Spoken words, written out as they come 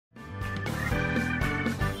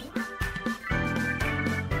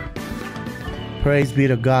Praise be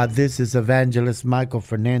to God. This is Evangelist Michael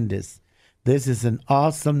Fernandez. This is an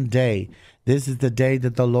awesome day. This is the day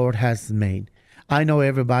that the Lord has made. I know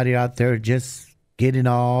everybody out there just getting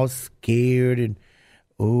all scared and,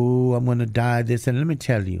 oh, I'm going to die this. And let me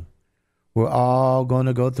tell you, we're all going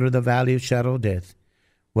to go through the valley of shadow of death.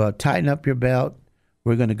 Well, tighten up your belt.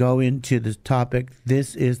 We're going to go into this topic.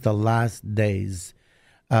 This is the last days.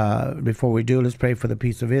 Before we do, let's pray for the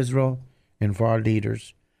peace of Israel and for our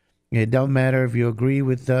leaders. It don't matter if you agree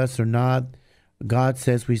with us or not. God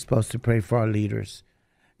says we're supposed to pray for our leaders.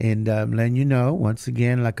 And letting you know, once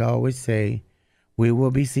again, like I always say, we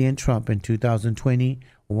will be seeing Trump in 2020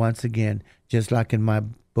 once again, just like in my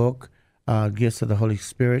book, Gifts of the Holy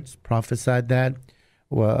Spirit, prophesied that.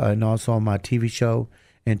 Well, and also on my TV show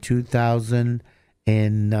in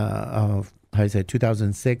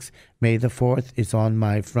 2006, May the 4th. It's on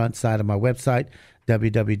my front side of my website,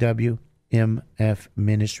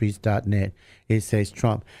 www.mfministries.net. It says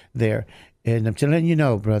Trump there. And I'm telling you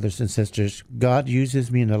know, brothers and sisters, God uses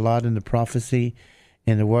me in a lot in the prophecy,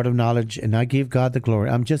 in the word of knowledge, and I give God the glory.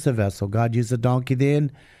 I'm just a vessel. God used a donkey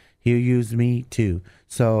then. He'll use me too.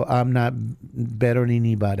 So I'm not better than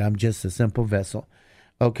anybody. I'm just a simple vessel.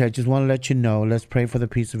 Okay, just want to let you know, let's pray for the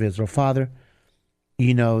peace of Israel. Father,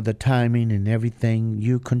 you know the timing and everything.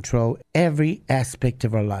 You control every aspect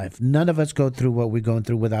of our life. None of us go through what we're going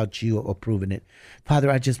through without you approving it. Father,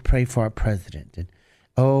 I just pray for our president. And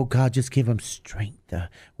oh, God, just give him strength,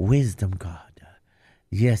 wisdom, God.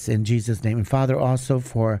 Yes, in Jesus' name. And Father, also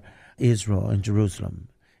for Israel and Jerusalem,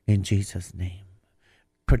 in Jesus' name.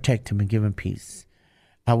 Protect him and give him peace.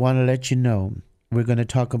 I want to let you know, we're going to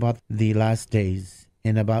talk about the last days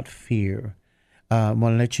and about fear. I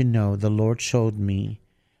want to let you know the Lord showed me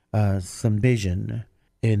some vision.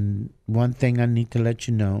 And one thing I need to let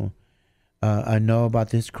you know, I know about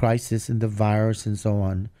this crisis and the virus and so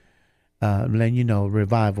on. Letting you know,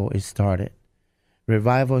 revival is started.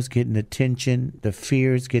 Revival is getting attention. The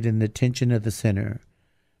fear is getting the attention of the sinner.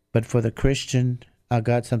 But for the Christian, I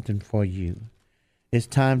got something for you. It's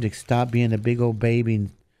time to stop being a big old baby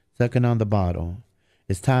and sucking on the bottle.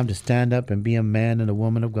 It's time to stand up and be a man and a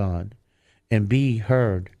woman of God. And be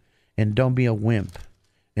heard, and don't be a wimp,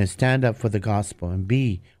 and stand up for the gospel, and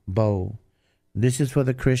be bold. This is for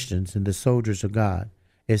the Christians and the soldiers of God.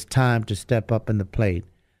 It's time to step up in the plate.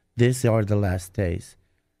 These are the last days.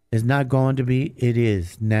 It's not going to be, it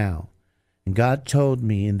is now. And God told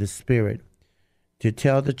me in the Spirit to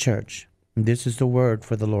tell the church, and this is the word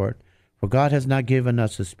for the Lord, for God has not given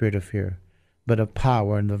us a spirit of fear, but of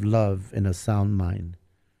power and of love and a sound mind.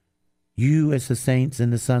 You, as the saints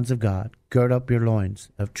and the sons of God, gird up your loins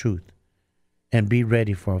of truth and be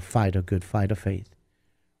ready for a fight, a good fight of faith.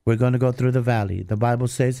 We're going to go through the valley. The Bible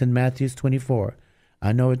says in Matthew 24,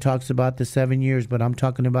 I know it talks about the 7 years, but I'm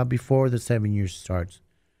talking about before the 7 years starts.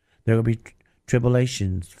 There will be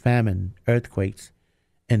tribulations, famine, earthquakes,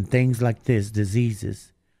 and things like this,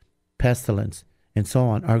 diseases, pestilence, and so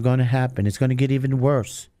on are going to happen. It's going to get even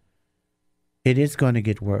worse. It is going to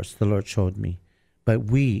get worse, the Lord showed me.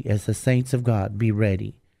 But we, as the saints of God, be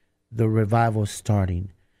ready. The revival is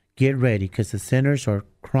starting. Get ready, because the sinners are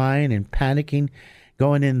crying and panicking,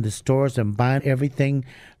 going in the stores and buying everything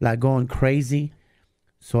like going crazy.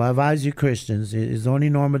 So I advise you, Christians, it's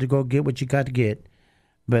only normal to go get what you got to get.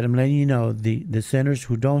 But I'm letting you know, the sinners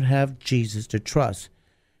who don't have Jesus to trust,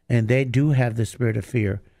 and they do have the spirit of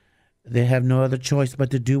fear, they have no other choice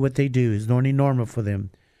but to do what they do. It's only normal for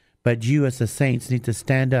them. But you, as the saints, need to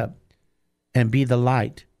stand up and be the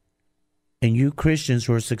light. And you Christians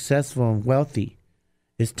who are successful and wealthy,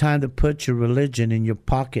 it's time to put your religion in your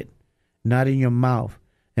pocket, not in your mouth,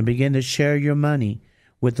 and begin to share your money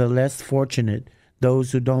with the less fortunate,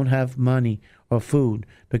 those who don't have money or food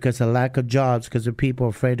because of lack of jobs, because the people are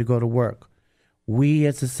afraid to go to work. We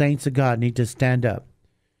as the saints of God need to stand up.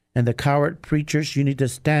 And the coward preachers, you need to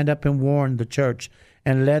stand up and warn the church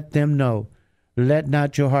and let them know, let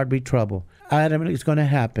not your heart be troubled. It's going to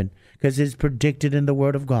happen because it's predicted in the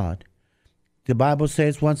Word of God. The Bible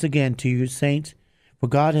says once again to you saints, for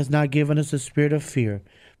God has not given us a spirit of fear,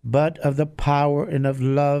 but of the power and of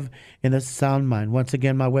love and a sound mind. Once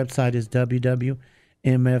again, my website is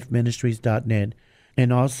www.mfministries.net.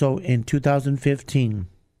 And also in 2015,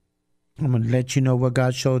 I'm going to let you know what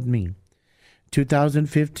God showed me.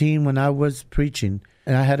 2015, when I was preaching,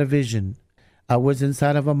 and I had a vision. I was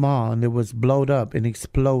inside of a mall, and it was blowed up and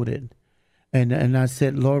exploded. And I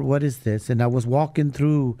said, Lord, what is this? And I was walking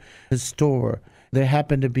through the store. There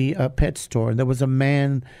happened to be a pet store, and there was a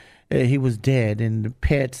man, he was dead, and the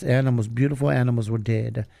pets, animals, beautiful animals were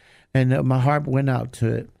dead. And my heart went out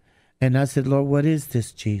to it. And I said, Lord, what is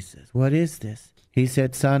this, Jesus? What is this? He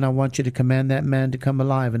said, son, I want you to command that man to come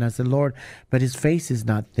alive. And I said, Lord, but his face is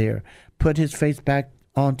not there. Put his face back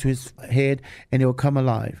onto his head and he'll come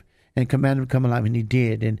alive. And command him to come alive. And he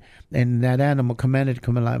did. And that animal commanded to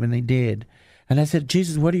come alive, and he did. And I said,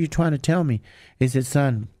 Jesus, what are you trying to tell me? He said,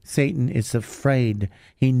 son, Satan is afraid.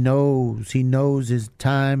 He knows his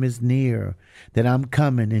time is near, that I'm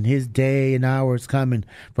coming, and his day and hour is coming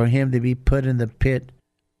for him to be put in the pit.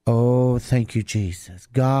 Oh, thank you, Jesus.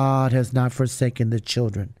 God has not forsaken the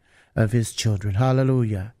children of his children.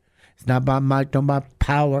 Hallelujah. It's not by might, nor by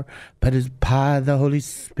power, but it's by the Holy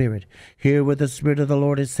Spirit. Hear what the Spirit of the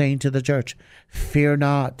Lord is saying to the church. Fear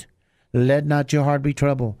not. Let not your heart be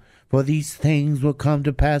troubled. For these things will come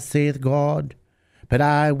to pass, saith God. But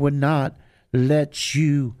I would not let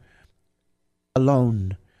you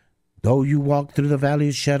alone. Though you walk through the valley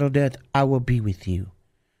of shadow of death, I will be with you,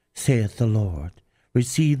 saith the Lord.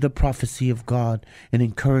 Receive the prophecy of God, an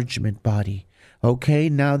encouragement body. Okay,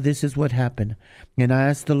 now this is what happened. And I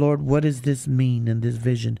asked the Lord, what does this mean in this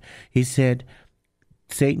vision? He said,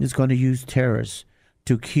 Satan is going to use terrorists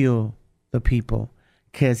to kill the people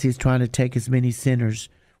because he's trying to take as many sinners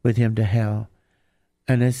with him to hell.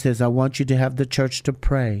 And it says, I want you to have the church to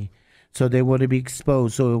pray so they will be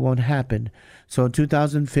exposed so it won't happen. So in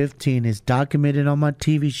 2015, it's documented on my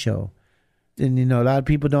TV show. And, a lot of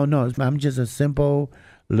people don't know. I'm just a simple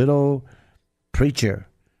little preacher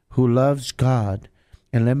who loves God.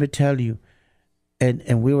 And let me tell you,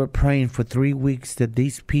 and we were praying for 3 weeks that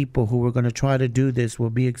these people who were going to try to do this will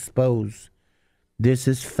be exposed. This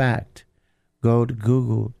is fact. Go to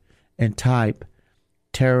Google and type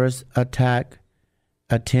terrorist attack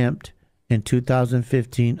attempt in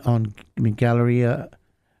 2015 on Galleria,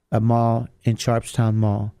 a mall in Sharpstown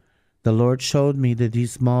Mall. The Lord showed me that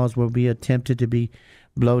these malls will be attempted to be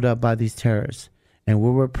blown up by these terrorists. And we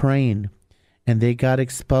were praying, and they got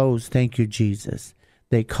exposed. Thank you, Jesus.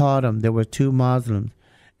 They caught them. There were two Muslims,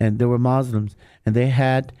 and they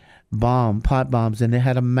had pot bombs, and they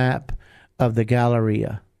had a map of the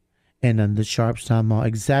Galleria and on the Sharpstown Mall.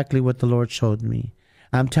 Exactly what the Lord showed me.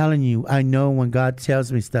 I'm telling you, I know when God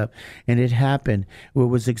tells me stuff, and it happened, it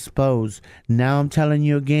was exposed. Now I'm telling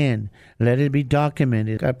you again, let it be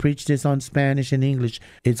documented. I preach this on Spanish and English.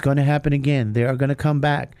 It's going to happen again. They are going to come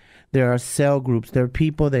back. There are cell groups. There are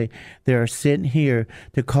people, they are sitting here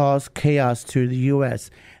to cause chaos to the U.S.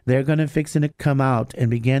 They're going to fix it to come out and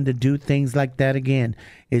begin to do things like that again.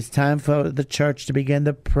 It's time for the church to begin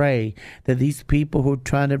to pray that these people who are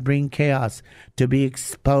trying to bring chaos to be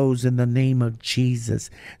exposed in the name of Jesus,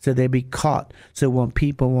 so they be caught, so when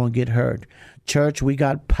people won't get hurt. Church, we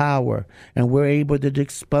got power, and we're able to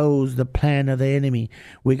expose the plan of the enemy.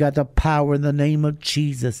 We got the power in the name of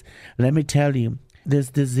Jesus. Let me tell you,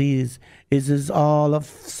 this disease is all of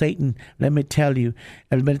Satan. Let me tell you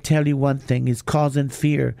one thing. It's causing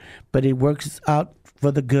fear, but it works out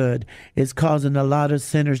for the good. It's causing a lot of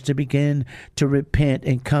sinners to begin to repent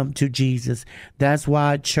and come to Jesus. That's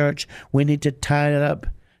why, church, we need to tie it up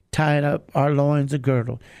our loins a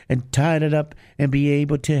girdle, and tie it up and be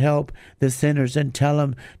able to help the sinners and tell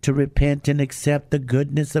them to repent and accept the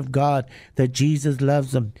goodness of God, that Jesus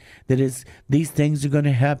loves them, that these things are going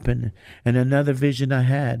to happen. And another vision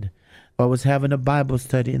I was having a Bible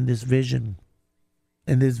study in this vision.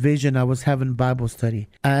 In this vision, I was having Bible study.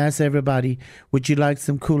 I asked everybody, would you like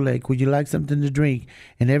some Kool-Aid? Would you like something to drink?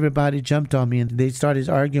 And everybody jumped on me, and they started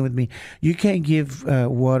arguing with me. You can't give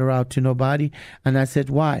water out to nobody. And I said,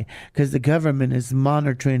 why? Because the government is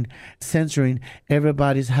monitoring, censoring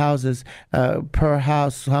everybody's houses, per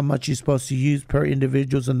house, how much you're supposed to use per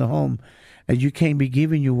individuals in the home. And you can't be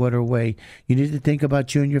giving your water away. You need to think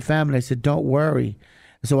about you and your family. I said, don't worry.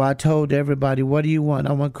 So I told everybody, what do you want?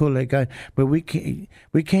 I want Kool-Aid. But we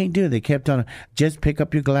can't do it. They kept on, just pick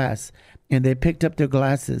up your glass. And they picked up their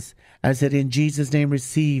glasses. I said, in Jesus' name,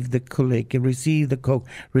 receive the Kool-Aid, and receive the Coke,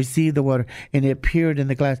 receive the water. And it appeared in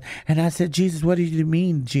the glass. And I said, Jesus, what do you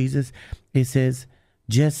mean, Jesus? He says,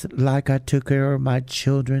 just like I took care of my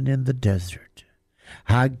children in the desert.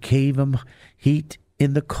 I gave them heat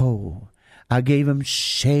in the cold. I gave them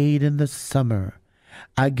shade in the summer.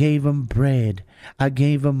 I gave them bread. I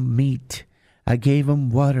gave them meat. I gave them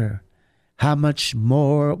water. How much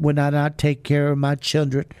more would I not take care of my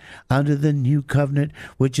children under the new covenant,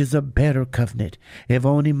 which is a better covenant? If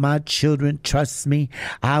only my children trust me,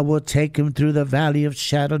 I will take them through the valley of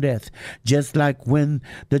shadow death. Just like when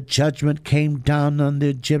the judgment came down on the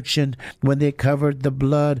Egyptians, when they covered the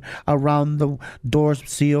blood around the door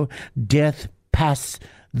seal, death passed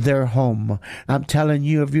their home. I'm telling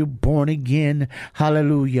you, if you're born again,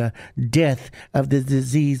 hallelujah, death of the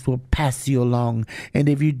disease will pass you along. And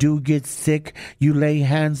if you do get sick, you lay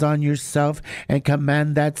hands on yourself and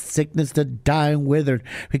command that sickness to die and wither,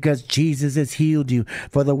 because Jesus has healed you.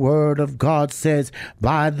 For the word of God says,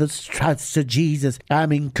 by the stripes of Jesus.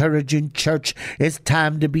 I'm encouraging church, it's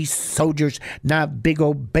time to be soldiers, not big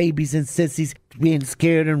old babies and sissies being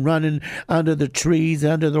scared and running under the trees,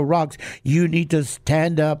 under the rocks. You need to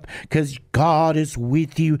stand up, because God is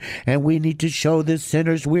with you, and we need to show the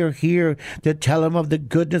sinners we're here to tell them of the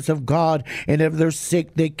goodness of God. And if they're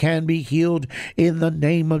sick, they can be healed in the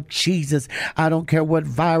name of Jesus. I don't care what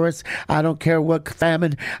virus, I don't care what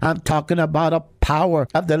famine, I'm talking about a power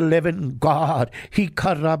of the living God. For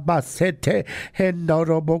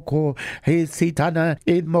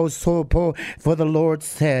the Lord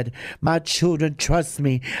said, my children, trust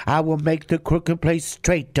me, I will make the crooked place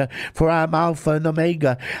straight, for I am Alpha and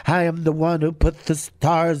Omega. I am the one who put the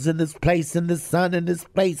stars in this place and the sun in this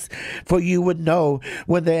place, for you would know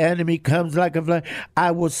when the enemy comes like a flood,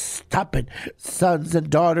 I will stop it. Sons and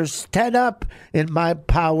daughters, stand up in my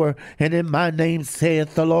power and in my name,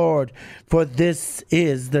 saith the Lord. For this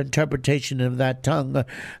is the interpretation of that tongue.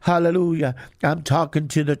 Hallelujah. I'm talking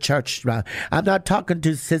to the church now. I'm not talking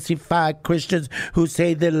to sissified Christians who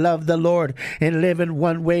say they love the Lord and live in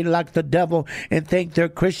one way like the devil and think they're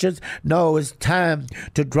Christians. No, it's time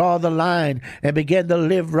to draw the line and begin to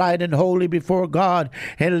live right and holy before God,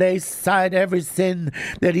 and lay aside every sin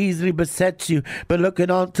that easily besets you. But looking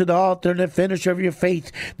on to the author and the finisher of your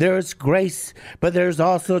faith, there is grace, but there's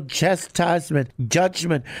also chastisement,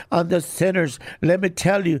 judgment on the sinners. Let me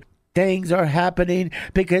tell you, things are happening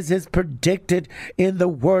because it's predicted in the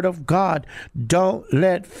Word of God. Don't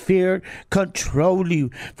let fear control you.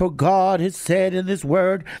 For God has said in this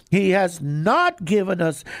Word, He has not given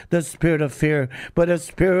us the spirit of fear, but a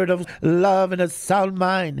spirit of love and a sound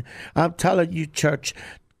mind. I'm telling you, church,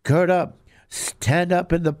 gird up. Stand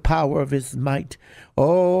up in the power of His might.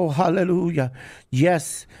 Oh, hallelujah.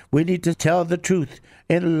 Yes, we need to tell the truth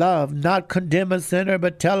in love, not condemn a sinner,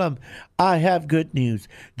 but tell him, I have good news.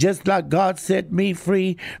 Just like God set me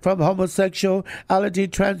free from homosexuality,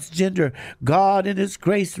 transgender, God in His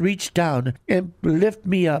grace reached down and lifted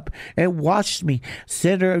me up and washed me.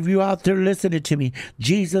 Sinner, if you out there listening to me,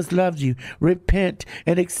 Jesus loves you. Repent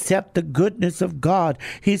and accept the goodness of God.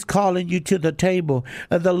 He's calling you to the table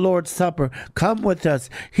of the Lord's Supper. Come with us.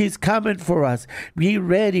 He's coming for us. Be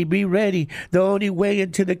ready. Be ready. The only way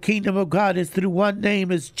into the kingdom of God is through one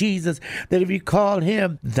name, is Jesus, that if you call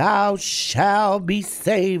Him, thou shall be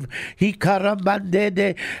saved.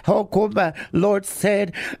 Lord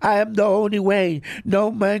said, I am the only way. No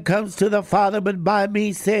man comes to the Father but by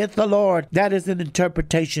me, saith the Lord. That is an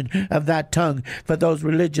interpretation of that tongue. For those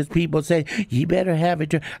religious people say, you better have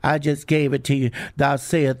it. I just gave it to you. Thou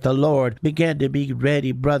saith the Lord. Begin to be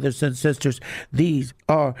ready, brothers and sisters. These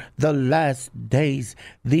are the last days.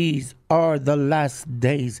 These are the last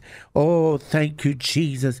days. Oh, thank you,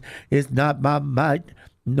 Jesus. It's not by might,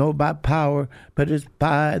 no by power, but it's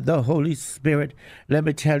by the Holy Spirit. Let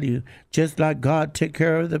me tell you, just like God took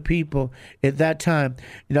care of the people at that time.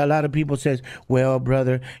 You know, a lot of people says, well,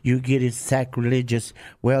 brother, you getting sacrilegious.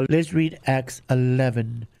 Well, let's read Acts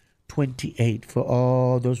 11:28 for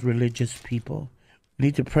all those religious people. We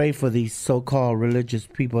need to pray for these so-called religious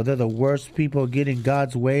people. They're the worst people getting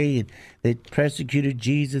God's way, and they persecuted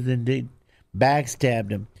Jesus and they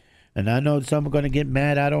backstabbed him. And I know some are going to get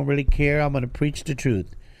mad. I don't really care. I'm going to preach the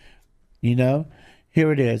truth. You know,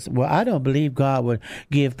 here it is. Well, I don't believe God would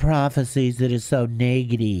give prophecies that are so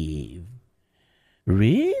negative.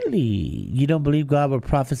 Really? You don't believe God would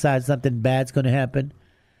prophesy something bad's going to happen?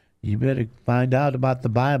 You better find out about the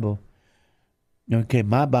Bible. Okay,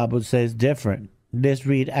 my Bible says different. Let's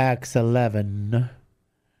read Acts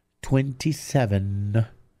 11:27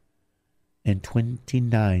 and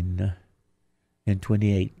 29 and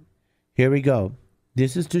 28. Here we go.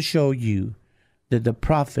 This is to show you that the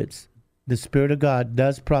prophets, the Spirit of God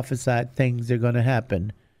does prophesy things that are going to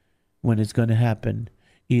happen when it's going to happen,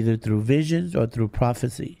 either through visions or through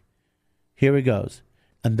prophecy. Here it goes.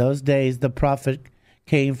 In those days, the prophet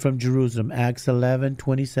came from Jerusalem, Acts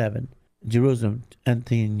 11:27, Jerusalem,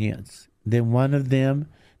 Athenians. Then one of them,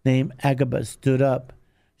 named Agabus, stood up,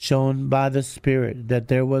 shown by the Spirit that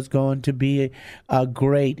there was going to be a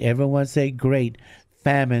great, everyone say great,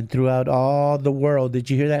 famine throughout all the world.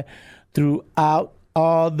 Did you hear that? Throughout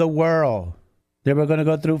all the world. They were going to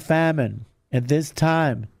go through famine at this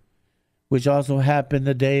time, which also happened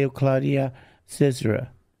the day of Claudia Caesar.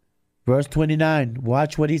 Verse 29,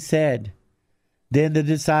 watch what he said. Then the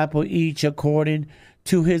disciple, each according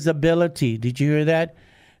to his ability. Did you hear that?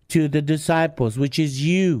 to the disciples, which is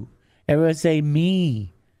you. Everyone say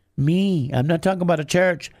me. Me. I'm not talking about a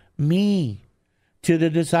church. Me. To the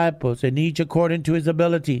disciples, and each according to his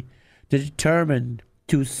ability, to determine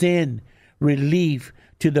to send relief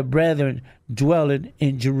to the brethren dwelling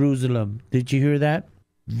in Jerusalem. Did you hear that?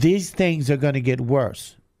 These things are going to get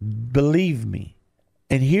worse. Believe me.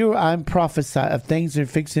 And here I'm prophesying of things that are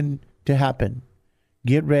fixing to happen.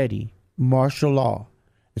 Get ready. Martial law.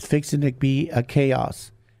 It's fixing to be a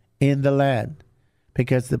chaos in the land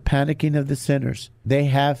because the panicking of the sinners, they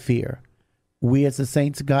have fear. We as the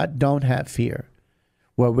saints of God don't have fear.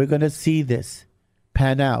 Well, we're going to see this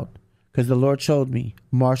pan out because the Lord showed me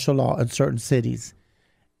martial law in certain cities,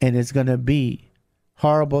 and it's going to be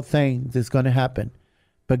horrible things that's going to happen.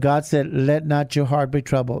 But God said, let not your heart be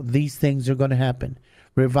troubled. These things are going to happen.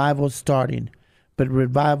 Revival starting. But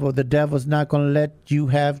revival, the devil's not going to let you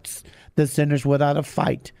have the sinners without a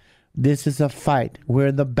fight. This is a fight. We're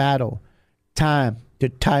in the battle. Time to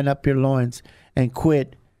tighten up your loins and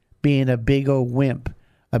quit being a big old wimp,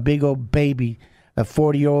 a big old baby, a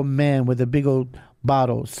 40-year-old man with a big old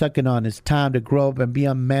bottle sucking on. It's time to grow up and be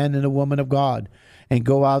a man and a woman of God and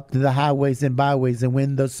go out to the highways and byways and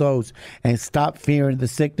win the souls and stop fearing the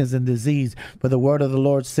sickness and disease. For the word of the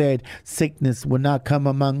Lord said, sickness will not come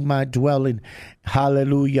among my dwelling.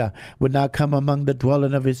 Hallelujah. Will not come among the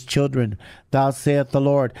dwelling of his children. Thou saith the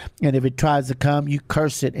Lord. And if it tries to come, you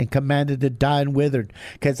curse it and command it to die and withered.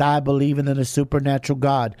 Because I believe in a supernatural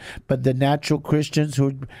God. But the natural Christians who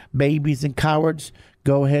are babies and cowards,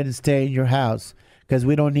 go ahead and stay in your house. Because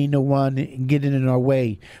we don't need no one getting in our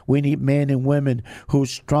way. We need men and women who are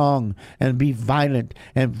strong and be violent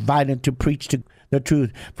and violent to preach the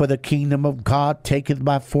truth. For the kingdom of God taketh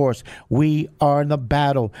by force. We are in the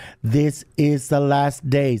battle. This is the last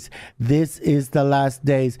days. This is the last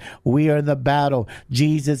days. We are in the battle.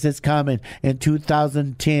 Jesus is coming. In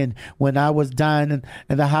 2010, when I was dying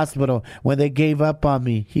in the hospital, when they gave up on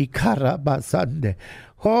me, he cut up my Sunday.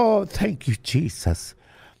 Oh, thank you, Jesus.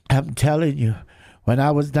 I'm telling you. When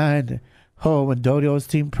I was dying, when Dodio's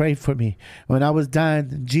team prayed for me, when I was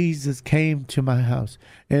dying, Jesus came to my house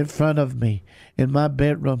in front of me in my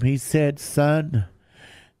bedroom. He said, son,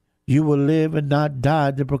 you will live and not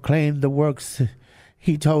die to proclaim the works.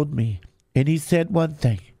 He told me. And he said one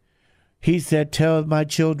thing. He said, tell my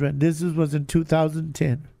children, was in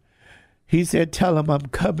 2010. He said, tell them I'm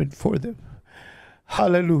coming for them.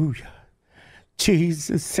 Hallelujah.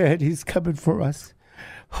 Jesus said he's coming for us.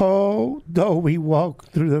 Oh, though we walk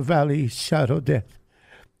through the valley shadow of death,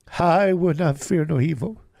 I will not fear no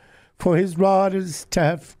evil, for his rod and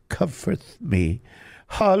staff comforteth me.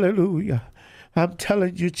 Hallelujah. I'm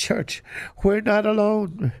telling you, church, we're not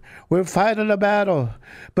alone. We're fighting a battle,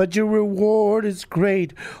 but your reward is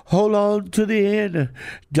great. Hold on to the end.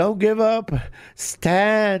 Don't give up.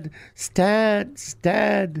 Stand, stand,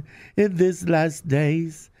 stand in these last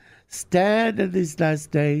days. Stand in these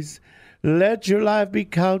last days. Let your life be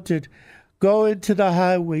counted. Go into the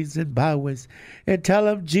highways and byways and tell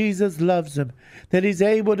them Jesus loves them, that he's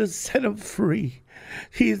able to set them free.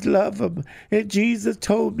 He's loved them. And Jesus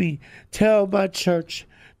told me, tell my church,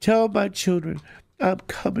 tell my children, I'm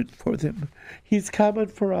coming for them. He's coming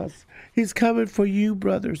for us. He's coming for you,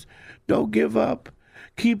 brothers. Don't give up.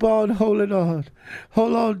 Keep on holding on.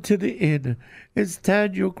 Hold on to the end and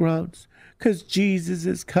stand your grounds, because Jesus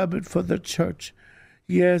is coming for the church.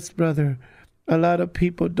 Yes, brother, a lot of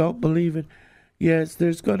people don't believe it. Yes,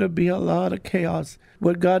 there's going to be a lot of chaos.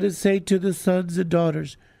 What God is saying to the sons and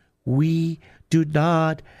daughters, we do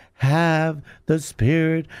not have the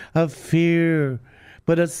spirit of fear,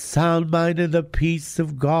 but a sound mind and the peace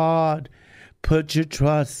of God. Put your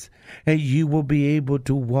trust, and you will be able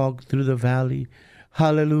to walk through the valley.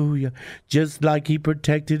 Hallelujah. Just like he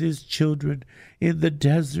protected his children in the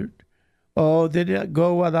desert. Oh, they didn't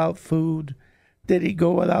go without food. Did he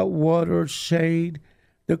go without water or shade?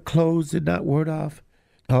 The clothes did not wear off.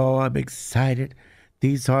 Oh, I'm excited.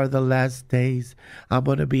 These are the last days. I'm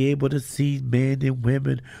going to be able to see men and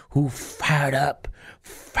women who fired up.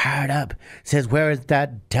 Says, where is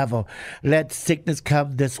that devil? Let sickness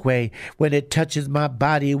come this way. When it touches my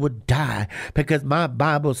body, it would die. Because my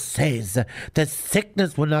Bible says that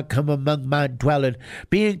sickness will not come among my dwelling.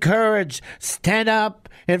 Be encouraged. Stand up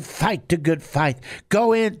and fight the good fight.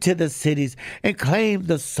 Go into the cities and claim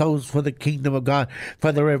the souls for the kingdom of God.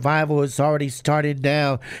 For the revival is already starting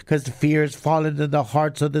now, because fear is falling in the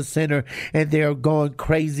hearts of the sinner, and they're going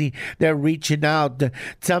crazy. They're reaching out.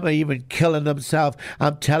 Some are even killing themselves yourself.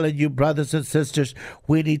 I'm telling you, brothers and sisters,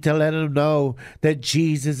 we need to let them know that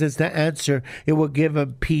Jesus is the answer. It will give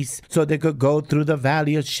them peace so they could go through the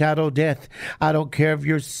valley of shadow death. I don't care if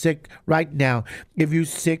you're sick right now, if you're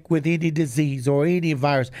sick with any disease or any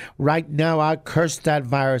virus. Right now, I curse that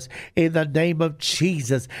virus in the name of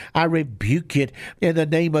Jesus. I rebuke it in the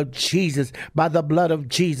name of Jesus. By the blood of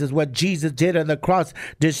Jesus, what Jesus did on the cross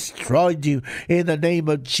destroyed you. In the name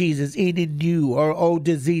of Jesus, any new or old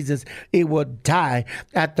diseases, it will die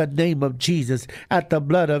at the name of Jesus, at the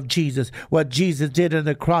blood of Jesus. What Jesus did on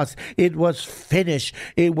the cross, it was finished.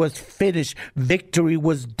 It was finished. Victory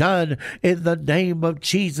was done in the name of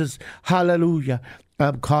Jesus. Hallelujah.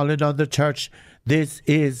 I'm calling on the church. This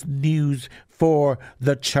is news for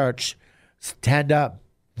the church. Stand up.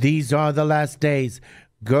 These are the last days.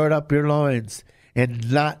 Gird up your loins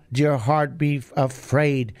and not your heart be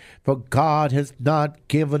afraid. For God has not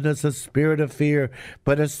given us a spirit of fear,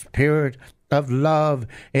 but a spirit of love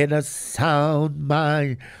and a sound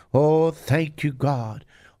mind. Oh, thank you, God.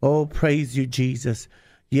 Oh, praise you, Jesus.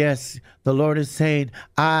 Yes, the Lord is saying,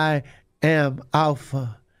 I am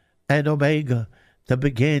Alpha and Omega, the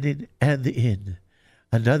beginning and the end.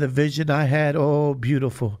 Another vision I had, oh,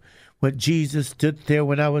 beautiful. When Jesus stood there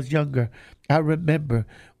when I was younger, I remember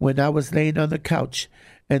when I was laying on the couch,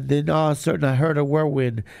 and then all of a sudden I heard a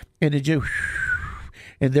whirlwind, and it just,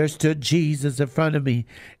 and there stood Jesus in front of me,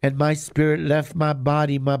 and my spirit left my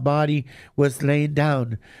body. My body was laying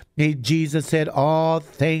down. And Jesus said, all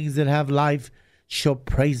things that have life shall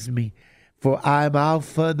praise me. For I am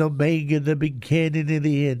Alpha and Omega, the beginning and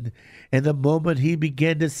the end. And the moment he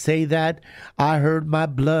began to say that, I heard my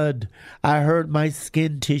blood, I heard my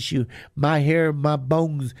skin tissue, my hair, my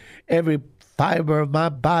bones, every fiber of my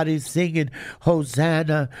body singing,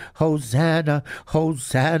 Hosanna, Hosanna,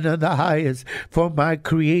 Hosanna the highest. For my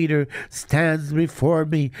Creator stands before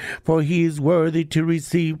me, for he is worthy to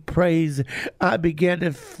receive praise. I began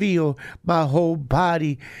to feel my whole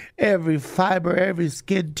body, every fiber, every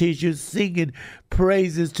skin tissue singing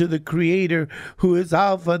praises to the Creator, who is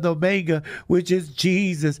Alpha and Omega, which is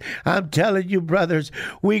Jesus. I'm telling you, brothers,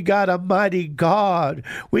 we got a mighty God.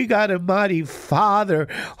 We got a mighty Father.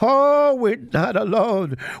 Oh, we're not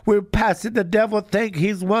alone. We're passing the devil, think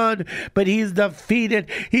he's won, but he's defeated.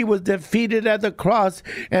 He was defeated at the cross,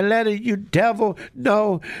 and letting you, devil,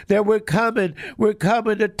 know that we're coming. We're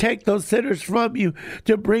coming to take those sinners from you,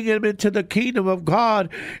 to bring them into the kingdom of God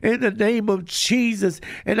in the name of Jesus.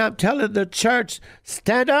 And I'm telling the church,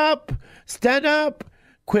 stand up, stand up.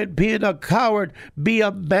 Quit being a coward. Be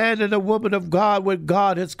a man and a woman of God, what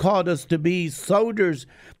God has called us to be, soldiers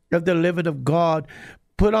of the living of God.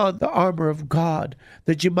 Put on the armor of God,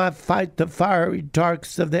 that you might fight the fiery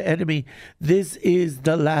darts of the enemy. This is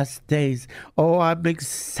the last days. Oh, I'm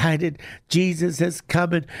excited. Jesus is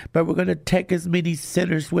coming, but we're going to take as many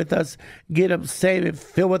sinners with us, get them saved and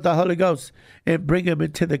filled with the Holy Ghost, and bring them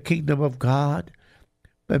into the kingdom of God.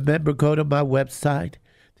 Remember, go to my website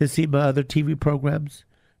to see my other TV programs,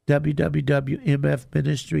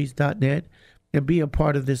 www.mfministries.net, and be a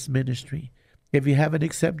part of this ministry. If you haven't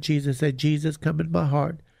accepted Jesus, say, Jesus, come in my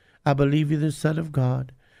heart. I believe you're the Son of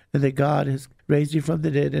God, and that God has raised you from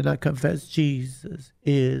the dead, and I confess Jesus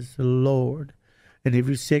is Lord. And if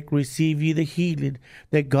you're sick, receive ye the healing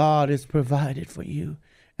that God has provided for you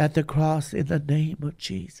at the cross in the name of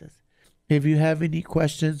Jesus. If you have any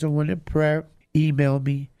questions or want a prayer, email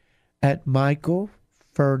me at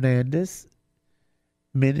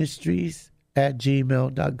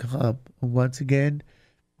michaelfernandezministries@gmail.com. And once again,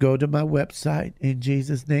 go to my website. In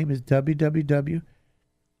Jesus' name is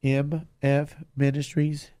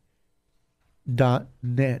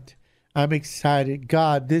www.mfministries.net. I'm excited.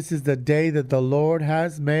 God, this is the day that the Lord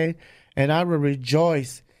has made, and I will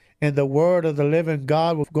rejoice. And the word of the living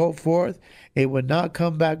God will go forth. It will not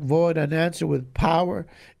come back void, unanswered, with power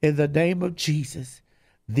in the name of Jesus.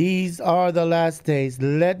 These are the last days.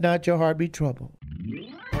 Let not your heart be troubled.